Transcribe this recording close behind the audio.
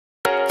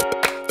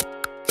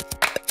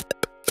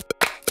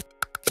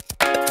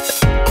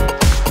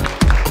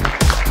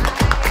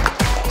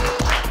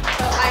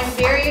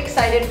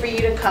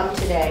come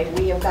today.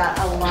 We have got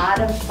a lot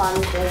of fun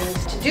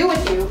things to do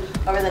with you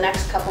over the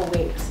next couple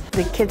weeks.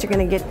 The kids are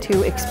going to get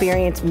to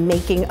experience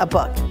making a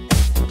book.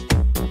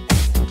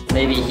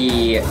 Maybe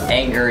he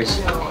angers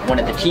one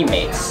of the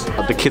teammates.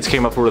 The kids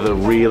came up with a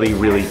really,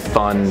 really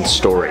fun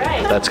story.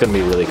 That's going to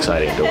be really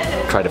exciting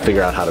to try to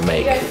figure out how to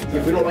make.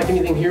 If we don't like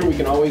anything here, we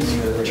can always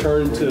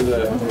turn to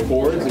the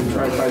boards and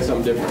try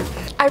something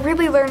different. I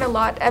really learn a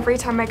lot every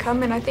time I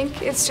come, and I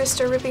think it's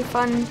just a really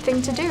fun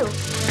thing to do.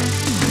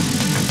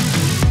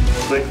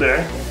 Click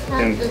there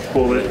and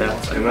pull it.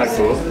 Isn't that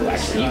cool?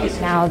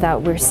 Now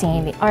that we're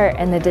seeing the art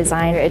and the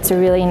design, it's a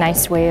really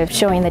nice way of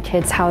showing the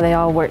kids how they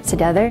all work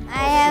together.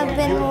 I have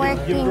been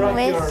working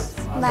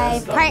with my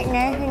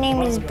partner. Her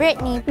name is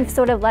Brittany. We've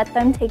sort of let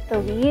them take the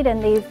lead,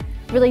 and they've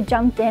really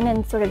jumped in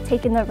and sort of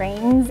taken the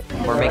reins.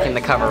 We're making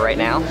the cover right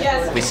now.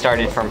 We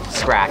started from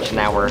scratch and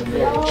now we're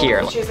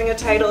here. Choosing a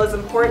title is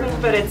important,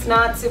 but it's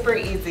not super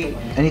easy.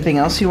 Anything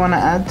else you want to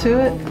add to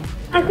it?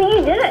 I think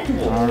you did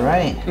it. All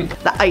right.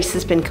 The ice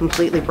has been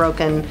completely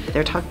broken.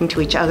 They're talking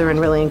to each other and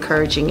really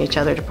encouraging each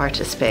other to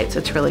participate, so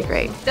it's really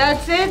great.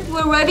 That's it.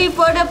 We're ready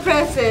for the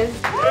presses.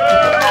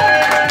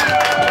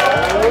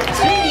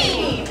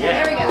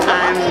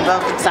 I'm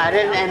both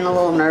excited and a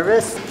little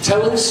nervous.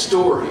 Telling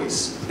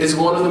stories is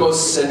one of the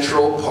most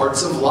central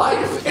parts of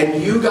life,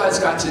 and you guys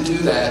got to do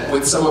that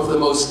with some of the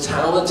most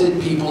talented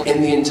people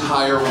in the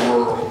entire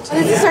world.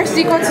 This is our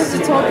sequel to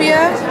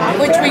Zootopia,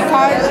 which we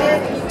call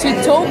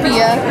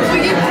Tutopia.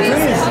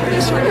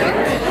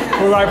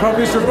 Will I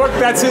publish your book?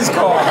 That's his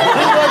call.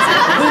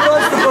 He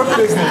runs the book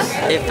business.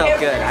 It felt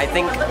good. I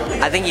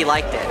think he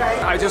liked it.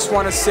 I just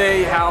want to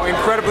say how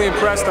incredibly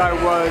impressed I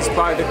was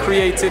by the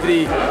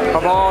creativity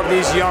of all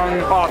these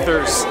young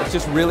authors. It's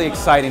just really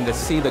exciting to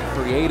see the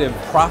creative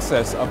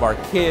process of our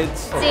kids.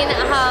 Seeing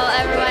how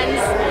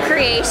everyone's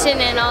creation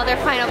and all their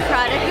final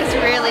product is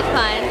really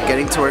fun.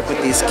 Getting to work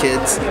with these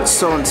kids is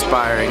so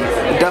inspiring.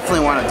 We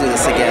definitely want to do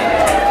this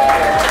again.